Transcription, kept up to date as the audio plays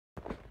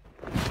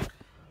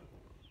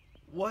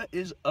What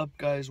is up,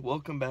 guys?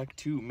 Welcome back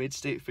to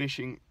Midstate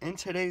Fishing. In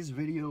today's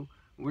video,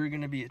 we're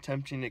going to be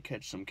attempting to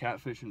catch some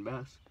catfish and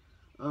bass.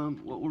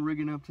 What we're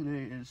rigging up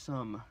today is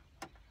some,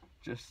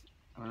 I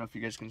don't know if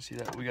you guys can see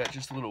that. We got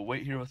just a little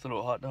weight here with a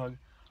little hot dog.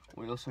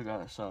 We also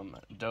got some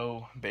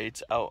dough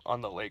baits out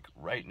on the lake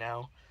right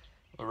now.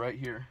 We're right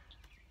here.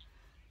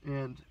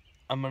 And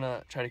I'm going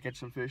to try to catch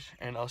some fish,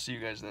 and I'll see you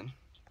guys then.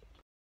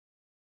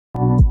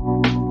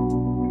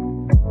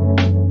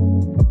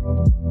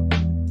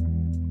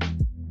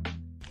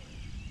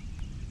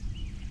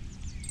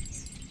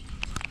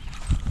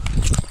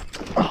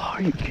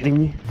 Are you kidding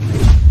me?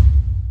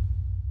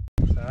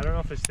 I don't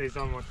know if it stays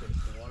on with the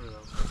water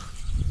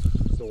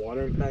though. Is the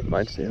water impact?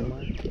 Might stay on.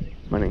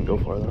 Mine didn't go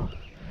far though.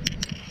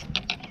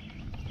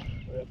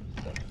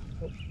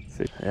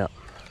 See, yeah.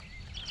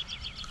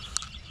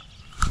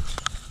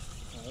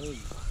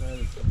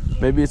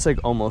 Maybe it's like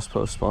almost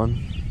post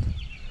spawn.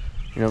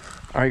 You know.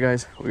 All right,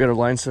 guys. We got our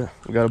line set.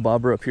 We got a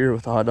bobber up here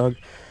with a hot dog.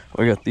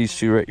 We got these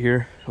two right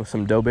here with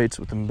some dough baits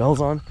with them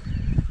bells on.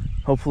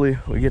 Hopefully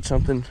we get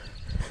something.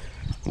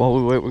 While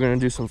we wait, we're gonna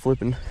do some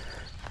flipping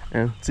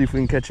and see if we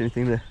can catch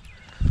anything today.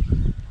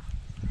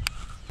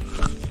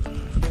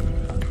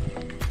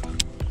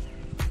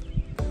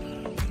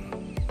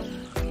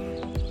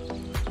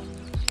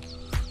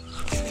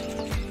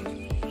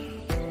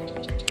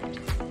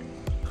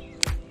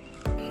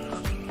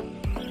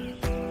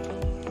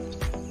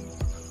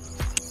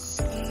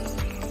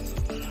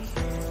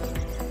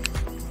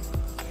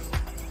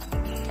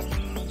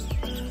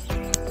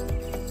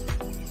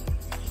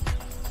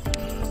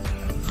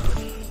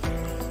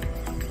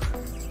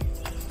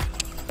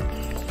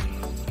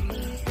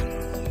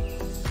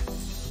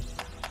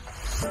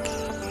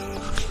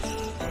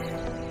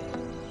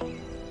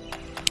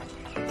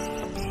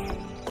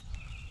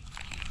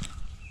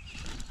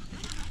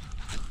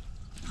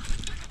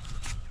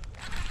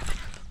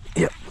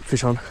 Yep,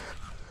 fish on.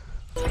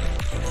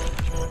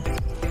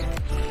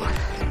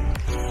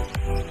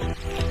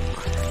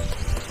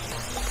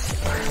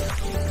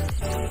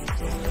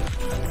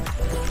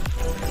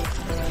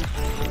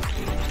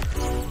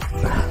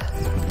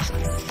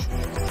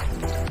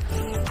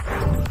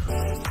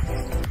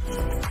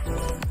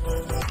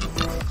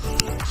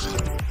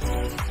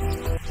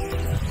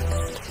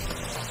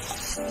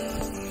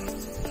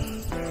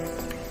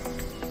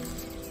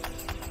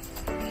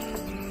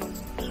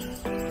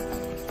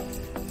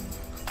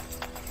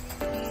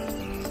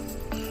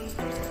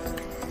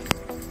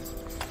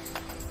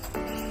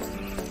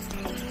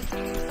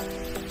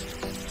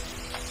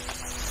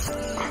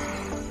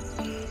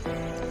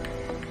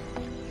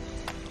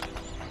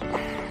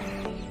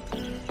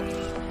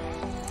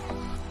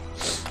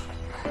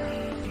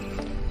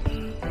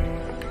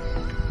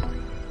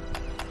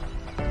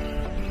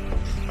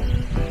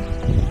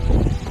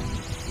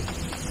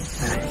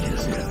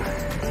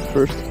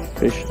 First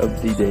fish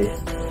of the day.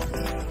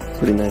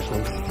 Pretty nice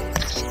one.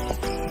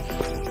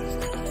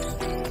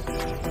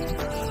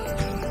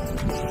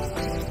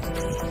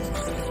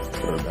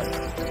 Throw it back.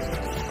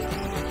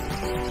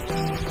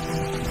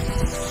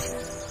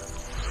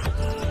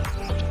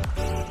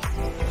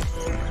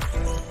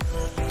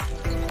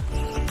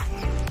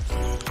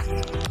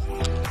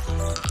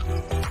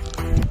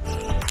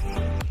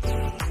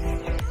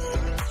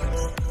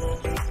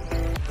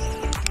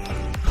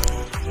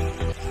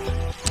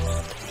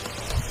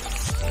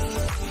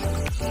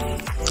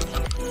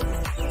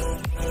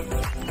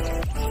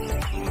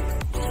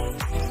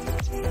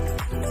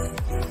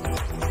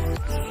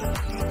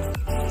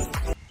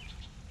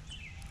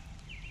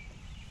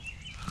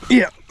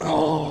 Yeah.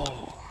 Oh.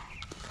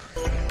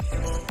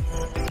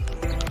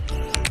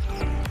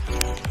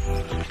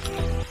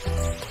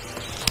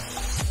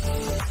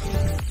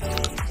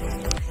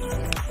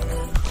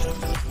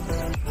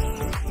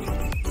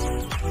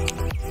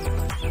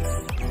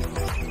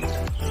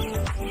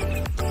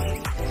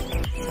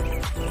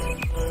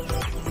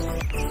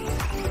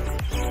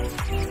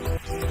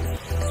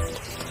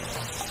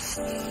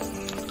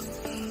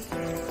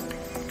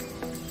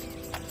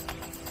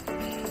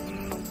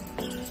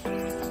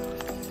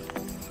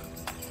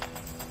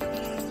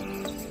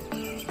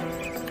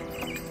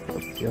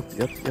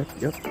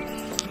 Yep.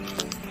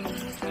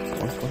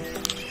 One.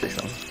 Fish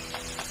on.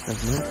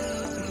 That's me.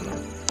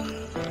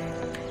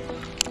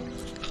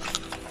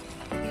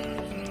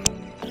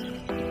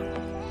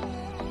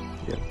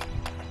 Yep.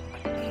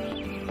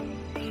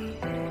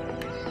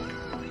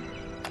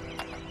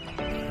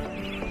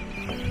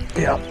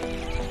 Yep.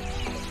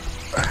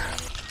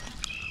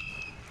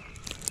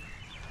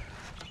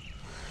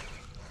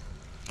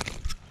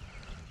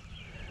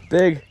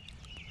 Big.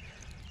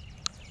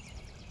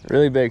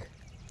 Really big.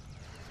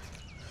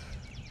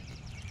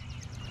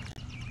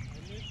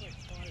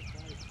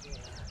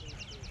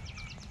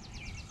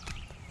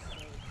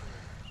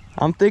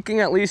 I'm thinking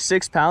at least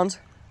 6 pounds.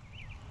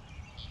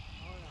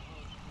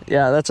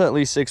 Yeah, that's at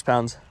least 6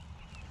 pounds.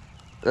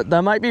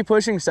 That might be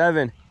pushing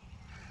 7.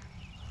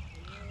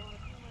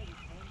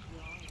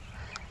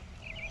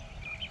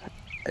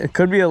 It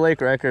could be a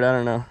lake record, I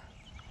don't know.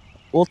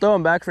 We'll throw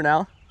him back for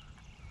now.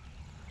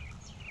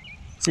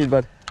 See you,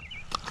 bud.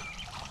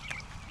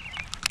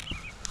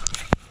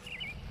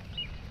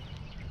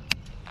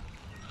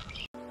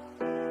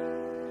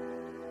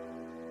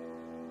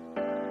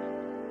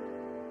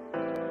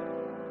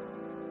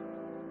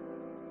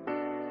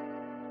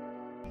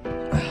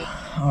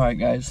 Alright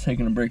guys,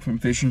 taking a break from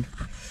fishing.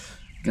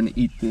 Gonna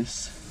eat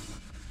this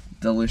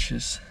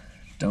delicious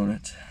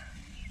donut.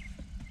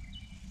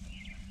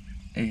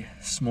 A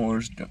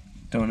s'mores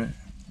donut.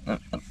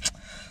 Let me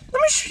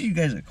show you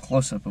guys a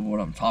close-up of what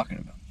I'm talking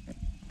about.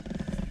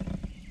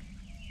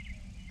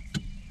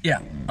 Yeah,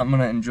 I'm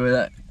gonna enjoy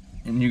that,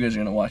 and you guys are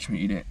gonna watch me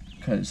eat it,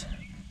 because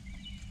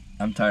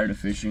I'm tired of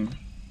fishing.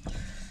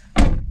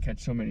 Catch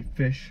so many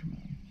fish,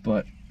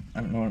 but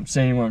I don't know what I'm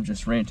saying anymore. I'm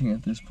just ranting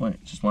at this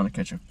point. Just want to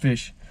catch a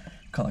fish.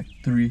 Caught like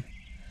 3.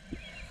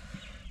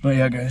 But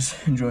yeah, guys,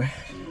 enjoy.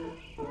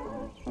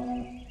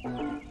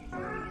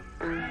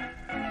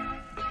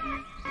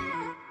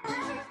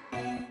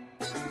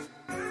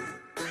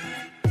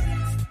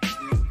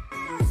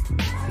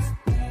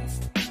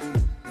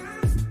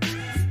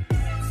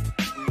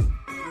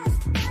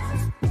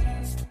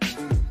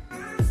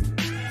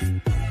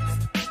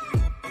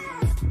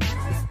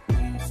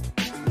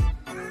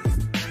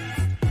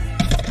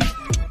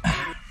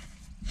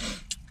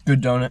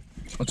 Good donut.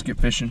 Let's get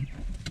fishing.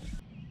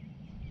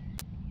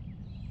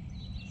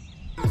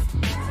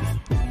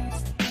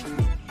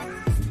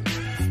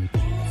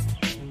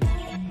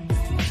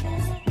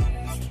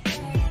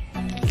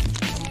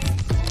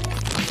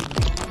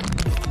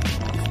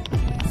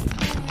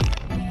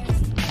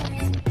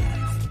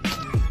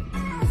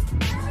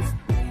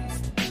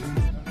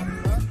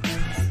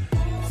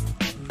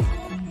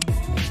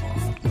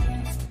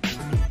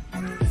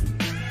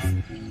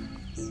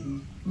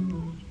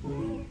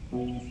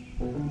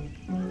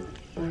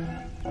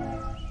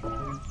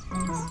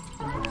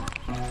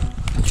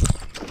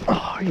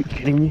 Are you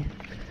kidding me?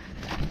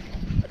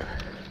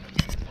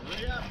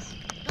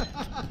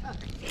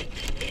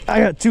 I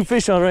got 2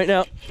 fish on right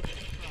now.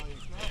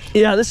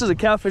 Yeah, this is a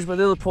catfish, but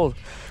the other pole.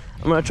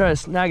 I'm gonna try to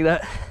snag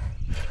that.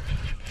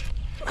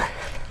 Oh,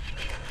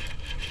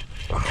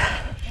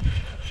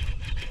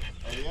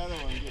 the other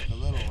one get the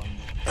little one.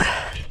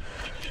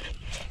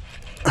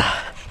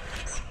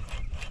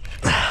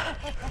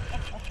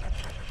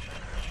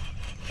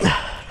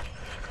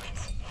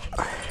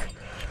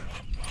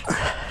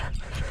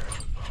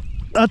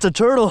 That's a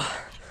turtle.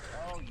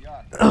 Oh,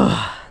 yuck. Got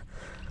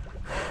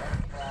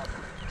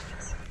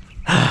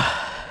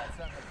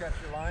something to catch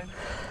your line?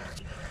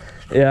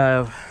 Yeah, I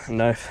have a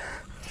knife.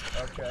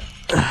 Okay.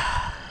 You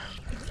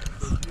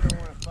don't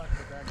want to fuck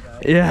with that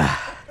guy. Yeah.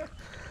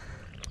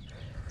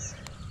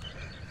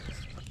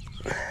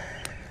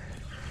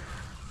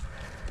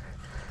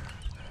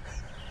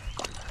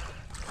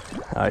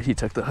 Alright, he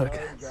took the hook.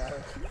 Oh, you got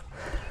it.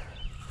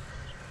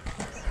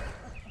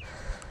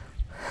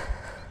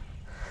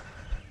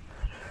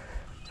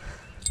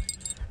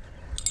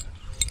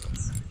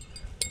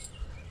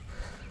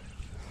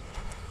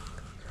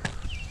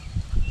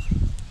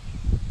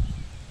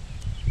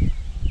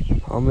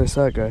 I'll miss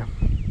that guy.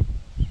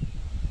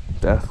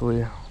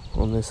 Definitely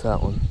will miss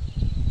that one.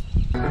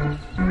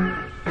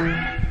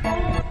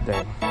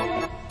 Dang.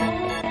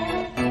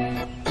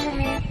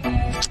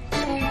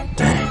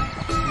 Dang.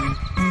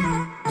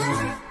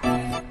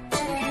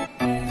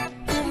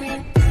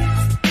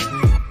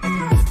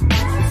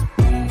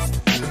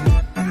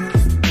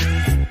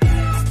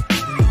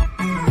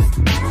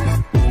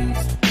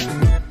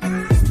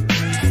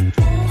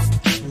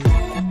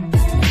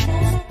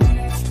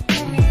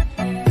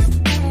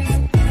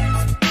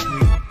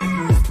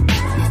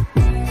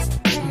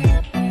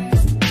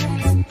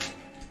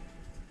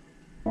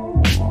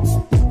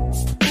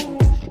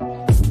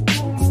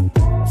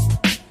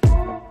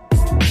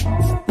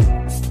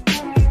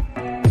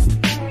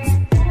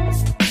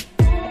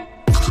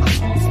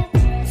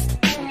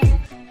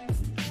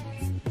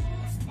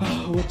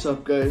 What's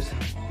up, guys?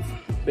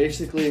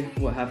 Basically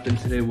what happened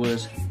today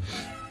was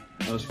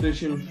I was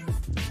fishing,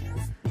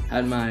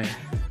 had my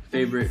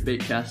favorite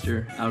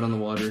baitcaster out on the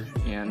water,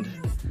 and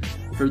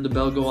heard the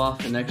bell go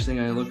off. The next thing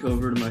I look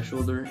over to my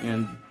shoulder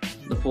and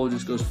the pole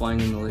just goes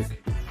flying in the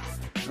lake.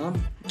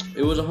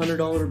 It was a $100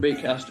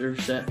 baitcaster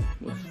set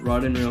with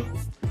rod and reel,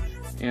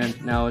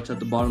 and now it's at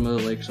the bottom of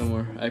the lake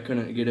somewhere. I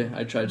couldn't get it.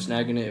 I tried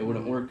snagging it, it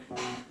wouldn't work,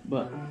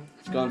 but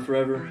it's gone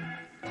forever.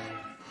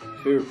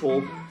 Favorite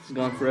pole is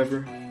gone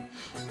forever.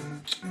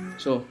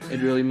 So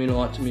it'd really mean a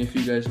lot to me if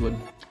you guys would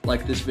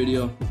like this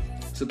video,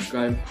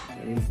 subscribe,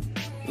 and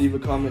leave a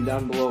comment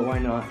down below, why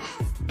not?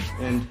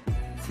 And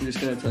I'm just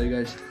gonna tell you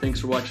guys,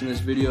 thanks for watching this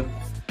video.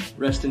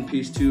 Rest in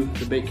peace to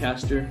the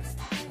baitcaster,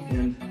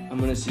 and I'm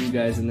gonna see you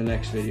guys in the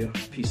next video.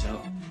 Peace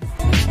out.